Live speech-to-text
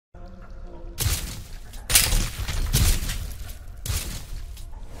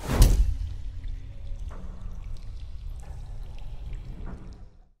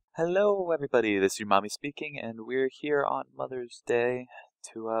Hello, everybody. This is your mommy speaking, and we're here on Mother's Day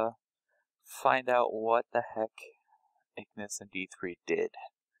to find out what the heck Ignis and D3 did.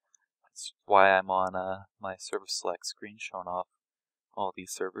 That's why I'm on my server select screen showing off all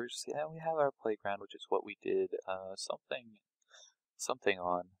these servers. Yeah, we have our playground, which is what we did something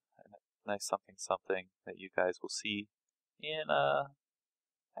on, a nice something that you guys will see in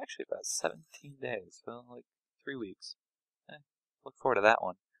actually about 17 days, so like 3 weeks. Look forward to that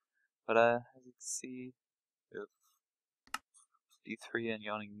one. But as you can see, D3 and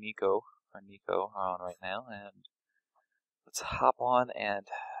Yawning Nico are on right now, and let's hop on. And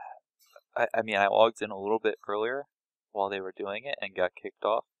I mean, I logged in a little bit earlier while they were doing it and got kicked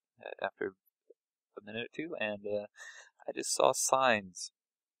off after a minute or two, and I just saw signs,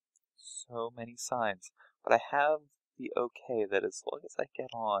 so many signs. But I have the okay that as long as I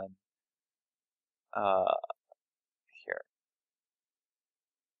get on, uh, here,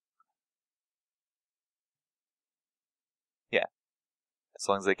 yeah, as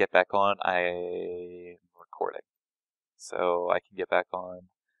long as I get back on, I'm recording, so I can get back on.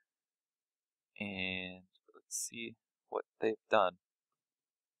 And let's see what they've done.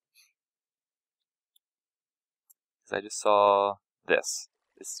 Because I just saw this.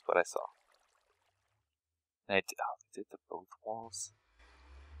 This is what I saw. And they did the both walls?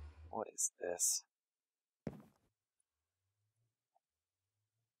 What is this?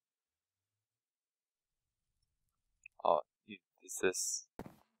 Oh, is this...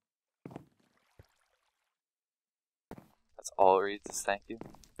 That's all it reads is thank you?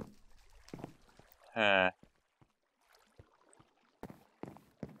 Huh.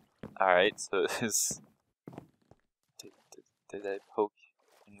 Alright, so is... Did I poke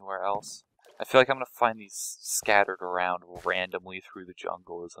anywhere else? I feel like I'm gonna find these scattered around randomly through the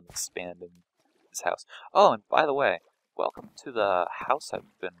jungle as I'm expanding this house. Oh, and by the way, welcome to the house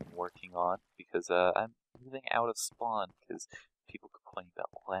I've been working on, because I'm moving out of spawn, because people complain about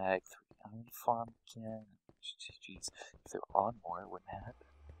lag through the iron farm again. Jeez, if they were on more, it wouldn't happen.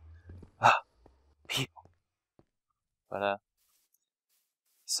 Ah, people. But,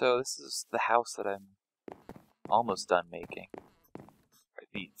 so this is the house that I'm almost done making. Or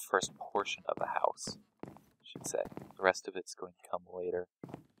the first portion of the house, I should say. The rest of it's going to come later.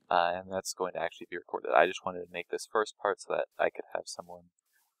 And that's going to actually be recorded. I just wanted to make this first part so that I could have someone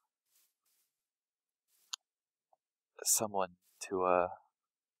to,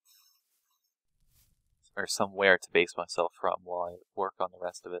 or somewhere to base myself from while I work on the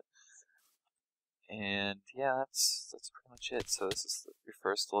rest of it. And yeah, that's pretty much it. So this is your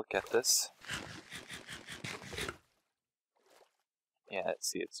first look at this. Yeah,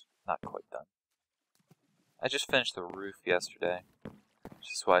 see, it's not quite done. I just finished the roof yesterday,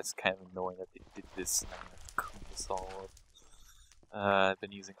 which is why it's kind of annoying that they did this and I'm gonna clean this all up. I've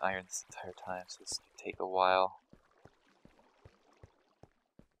been using iron this entire time, so this could take a while.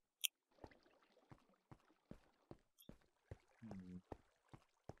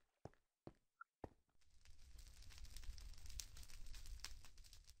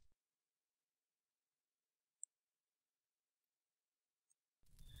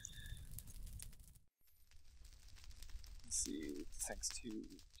 Let's see, thanks to...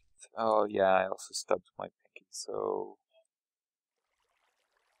 Oh yeah, I also stubbed my pinky, so...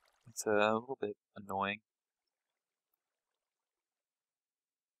 It's a little bit annoying.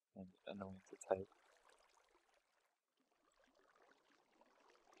 And annoying to type.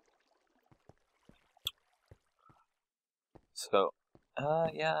 So,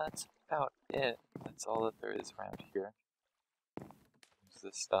 yeah, that's about it. That's all that there is around here. There's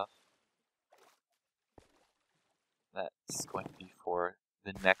this stuff. That's going to be for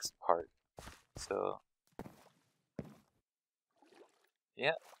the next part. So,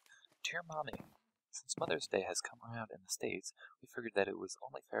 yeah. Dear Mommy, since Mother's Day has come around in the States, we figured that it was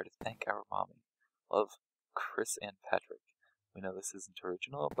only fair to thank our mommy. Love, Chris and Patrick. We know this isn't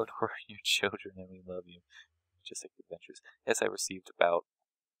original, but we're your children and we love you. Just like adventures. Yes, I received about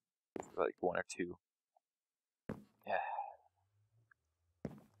like 1 or 2. Yeah.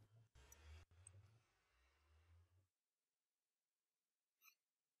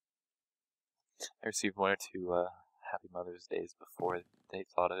 I received 1 or 2 Happy Mother's Days before they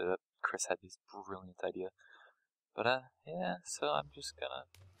thought of it. Chris had this brilliant idea. But yeah, so I'm just gonna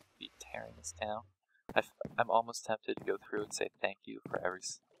be tearing this down. I'm almost tempted to go through and say thank you for every,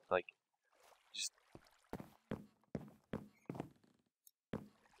 like, just...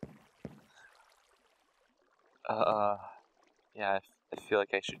 yeah, I feel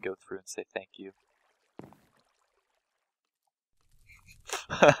like I should go through and say thank you.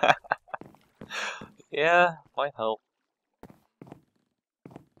 Yeah, might help.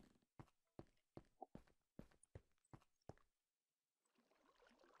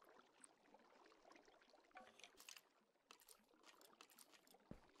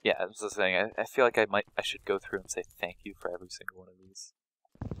 Yeah, I was just saying, I feel like I should go through and say thank you for every single one of these.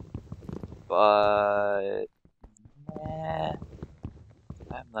 But, nah,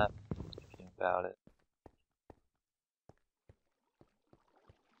 I'm not thinking about it.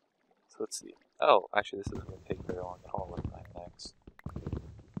 So let's see. Oh, actually this isn't going to take very long at all with my next.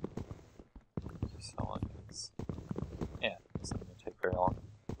 Someone is, yeah, this isn't going to take very long.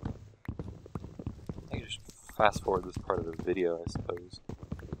 I can just fast forward this part of the video, I suppose.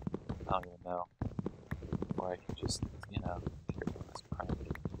 I don't even know. Or I can just, you know, tear down this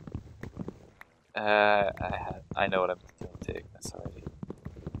prank. I know what I'm doing to Ignis already.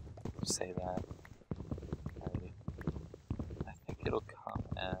 Say that already. I think it'll come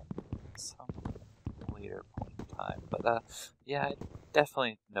at some later point in time. But, yeah, I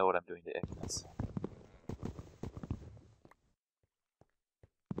definitely know what I'm doing to Ignis.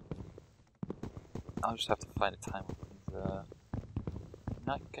 I'll just have to find a time when he's,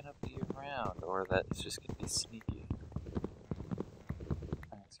 not gonna be around, or that it's just gonna be sneaky.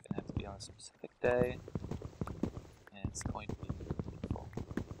 And it's gonna have to be on a specific day, and it's going to be beautiful.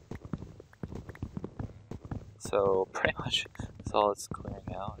 So, pretty much, that's all it's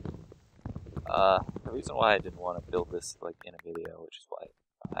clearing out. The reason why I didn't want to build this, like, in a video, which is why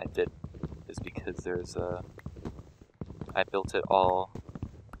I did, is because there's I built it all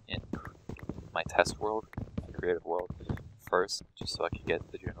in my test world, my creative world, first, just so I could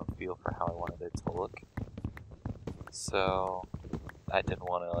get the general feel for how I wanted it to look. So, I didn't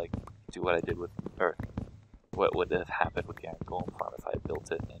want to, like, do what I did with, or what would have happened with the Iron Golem farm if I had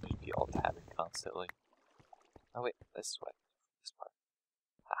built it and just be all tabbing constantly. Oh wait, this way. This part.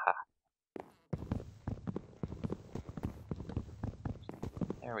 Haha.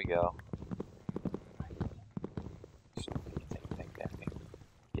 There we go.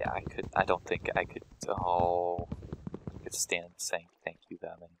 Yeah, I don't think I could, stand saying thank you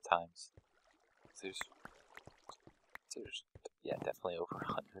that many times. There's yeah, definitely over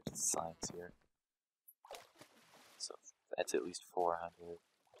 100 signs here. So that's at least 400.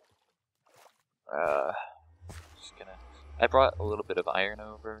 Just gonna. I brought a little bit of iron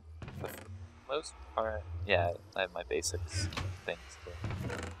over, but for the most part, yeah, I have my basics things here.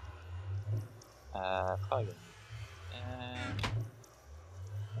 Probably gonna.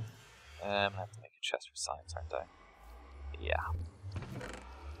 I'm gonna have to make a chest for science, aren't I? Yeah.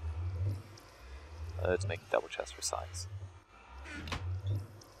 Let's make a double chest for science.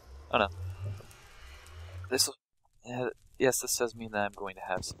 Oh no. Yes, this does mean that I'm going to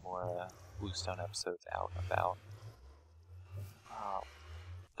have some more Bluestone episodes out and about.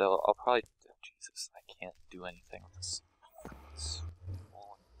 Though I'll probably. Oh, Jesus, I can't do anything with this.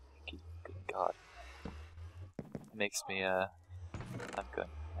 Good God. It makes me, I'm good.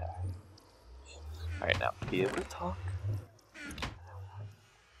 Alright, now, be able to talk.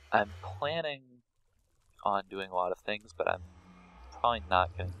 I'm planning on doing a lot of things, but I'm probably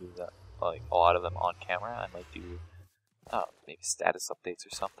not going to do that, like, a lot of them on camera. I might do, maybe status updates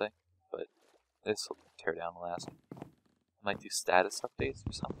or something, but this will tear down last. I might do status updates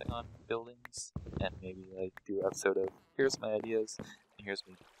or something on buildings, and maybe, like, do an episode of, here's my ideas, and here's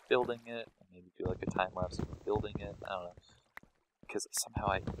me building it, and maybe do, like, a time-lapse of building it, I don't know. Because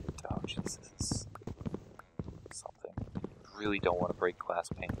somehow oh, Jesus. Something. I really don't want to break glass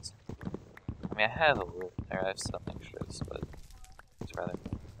panes. I mean, I have a little there, I have some extras, but it's rather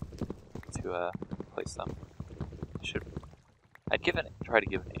to place them. I'd try to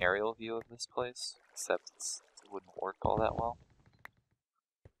give an aerial view of this place, except it wouldn't work all that well.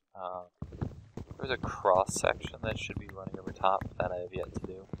 There's a cross section that should be running over top that I have yet to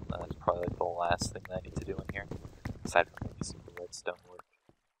do. That's probably like the last thing that I need to do in here, aside from maybe some redstone work.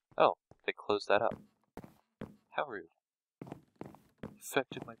 Oh, they closed that up. How rude.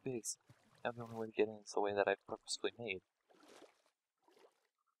 Affected my base. Now the only way to get in is the way that I've purposefully made.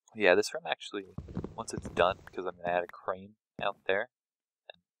 Yeah, this room actually, once it's done, because I'm going to add a crane out there,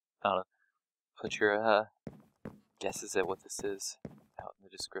 and I don't know, put your guesses at what this is out in the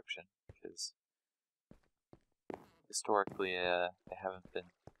description, because historically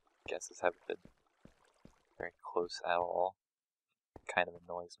guesses haven't been very close at all. It kind of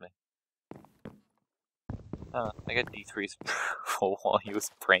annoys me. I got D3's while he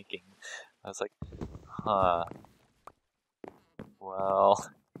was pranking. I was like, huh. Well.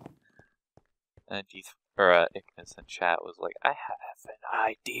 And Ignis in chat was like, I have an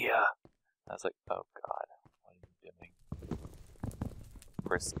idea. I was like, oh god, what are you doing? Of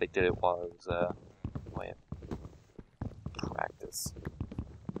course, they did it while I was, way of practice.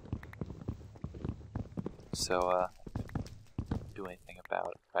 So, I didn't do anything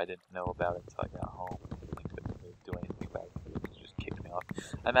about it. I didn't know about it until I got home. I couldn't really do anything about it. It just kicked me off.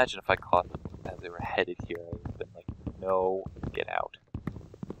 I imagine if I caught them as they were headed here, I would have been like, no, get out.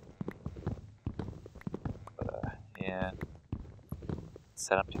 But, yeah.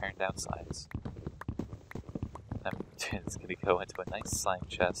 Instead, I'm tearing down signs. It's going to go into a nice sign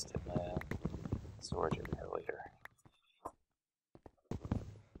chest in my storage area later.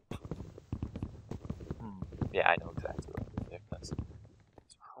 Yeah, I know exactly what I'm doing there. It's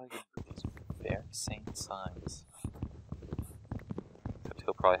probably going to be these very same signs. Except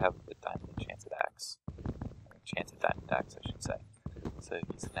he'll probably have the diamond enchanted axe. Or enchanted diamond axe, I should say. So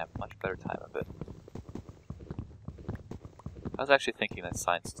he's going to have a much better time of it. I was actually thinking that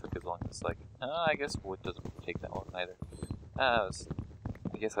signs took as long as, like, I guess wood doesn't take that long either. I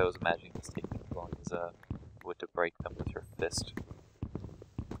guess I was imagining this taking as long as wood to break them with your fist.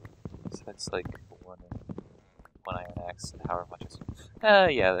 So that's like one iron axe, however much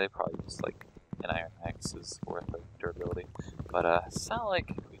yeah, they probably use like an iron axe's worth of durability. But it's not like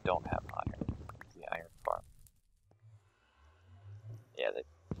we don't have iron. The iron farm. Yeah,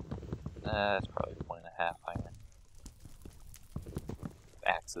 that's probably 1.5 iron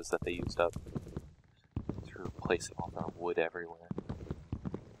axes that they used up to replace all their wood everywhere.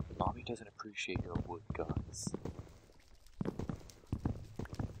 Mommy doesn't appreciate your wood, guys.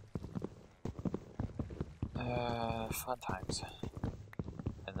 Fun times.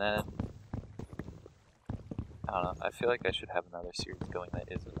 And then, I don't know, I feel like I should have another series going that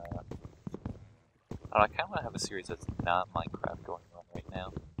isn't, I don't know, I kind of want to have a series that's not Minecraft going on right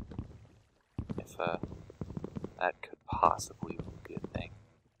now. If, that could possibly be a thing.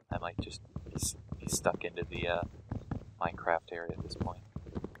 I might just be stuck into the, Minecraft area at this point.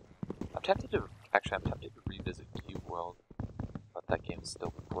 I'm tempted to revisit Cube World, but that game's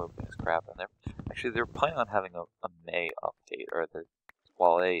still broken as crap, and they're planning on having a May update, or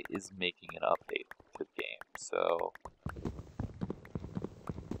Wale is making an update to the game, so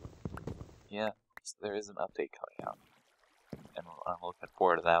yeah, there is an update coming out, and I'm looking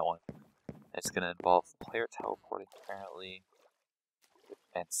forward to that one. It's going to involve player teleporting, apparently,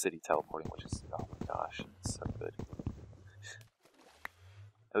 and city teleporting, which is, oh my gosh, it's so good.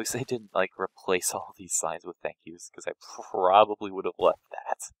 At least they didn't, like, replace all these signs with thank yous, because I probably would have left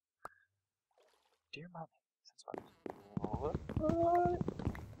that. Dear Mommy, since what?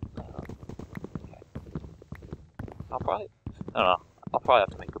 Okay. I don't know, I'll probably have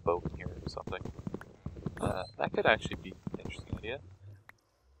to make a boat in here or something. That could actually be an interesting idea.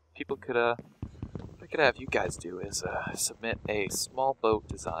 People could, what I could have you guys do is, submit a small boat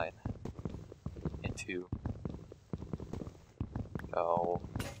design into... Oh,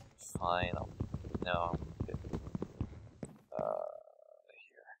 fine, no,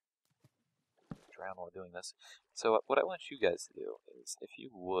 here. Drown while doing this. So, what I want you guys to do is, if you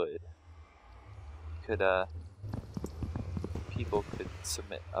would, people could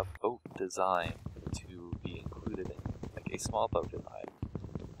submit a boat design to be included in, like a small boat design.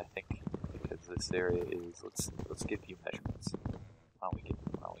 I think because this area is, let's give you measurements. Why don't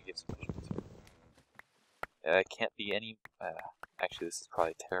we give some measurements here? It can't be any. Actually, this is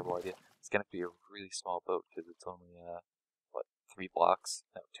probably a terrible idea. It's gonna be a really small boat because it's only 3 blocks?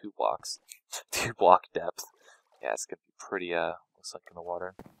 No, 2 blocks. 2 block depth. Yeah, it's gonna be pretty looks like in the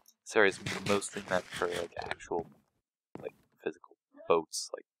water. This area is mostly meant for like actual, like physical boats,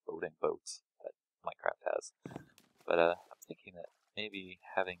 like boating boats that Minecraft has. But I'm thinking that maybe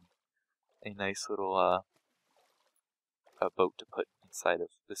having a nice little a boat to put inside of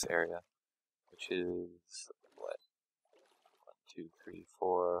this area, which is what 1, 2, 3,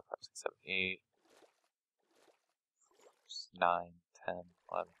 4, 5, 6, 7, 8, 9, 10,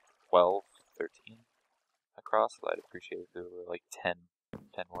 11, 12, 13 across. I'd appreciate if there were like 10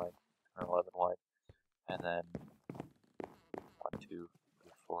 wide or 11 wide, and then 1, 2,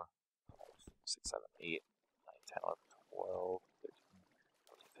 3, 4, 5, 6, 7, 8, 9, 10, 11, 12, 13,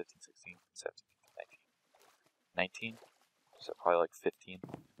 14, 15, 16, 17, 19. So probably like 15.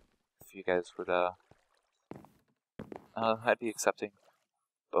 If you guys would, I'd be accepting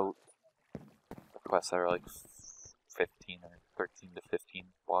boat requests that are like 15 or 13 to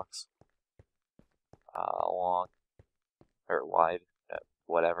 15 blocks long or wide,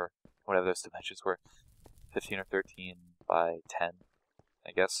 whatever those dimensions were, 15 or 13 by 10,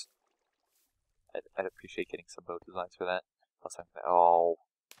 I guess. I'd appreciate getting some boat designs for that. Plus,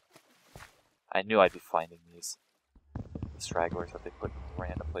 I knew I'd be finding these stragglers that they put in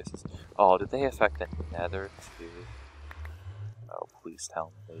random places. Oh, did they affect the Nether too? Oh, please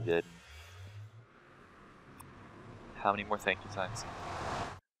tell me they didn't. How many more thank you signs?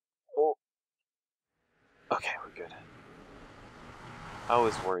 Oh. Okay, we're good. I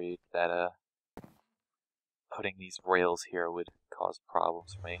was worried that, putting these rails here would cause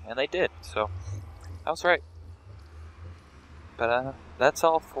problems for me, and they did, so I was right. But that's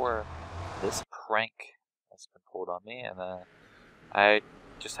all for this prank that's been pulled on me, and I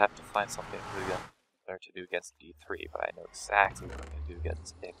just have to find something to do against D3, but I know exactly what I'm going to do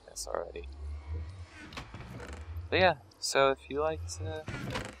against Ignis already. But yeah, so if you liked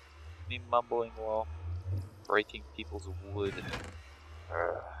me mumbling while breaking people's wood,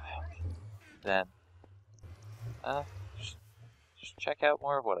 then just check out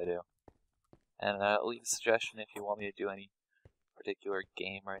more of what I do. And leave a suggestion if you want me to do any particular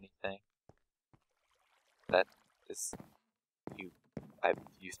game or anything that is you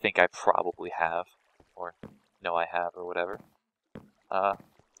think I probably have, or know I have, or whatever.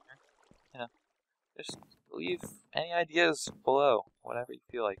 You know, just leave any ideas below, whatever you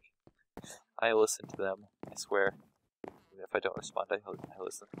feel like. I listen to them, I swear. Even if I don't respond, I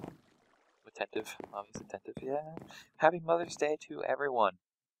listen. I'm always attentive, yeah. Happy Mother's Day to everyone.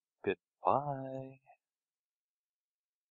 Goodbye.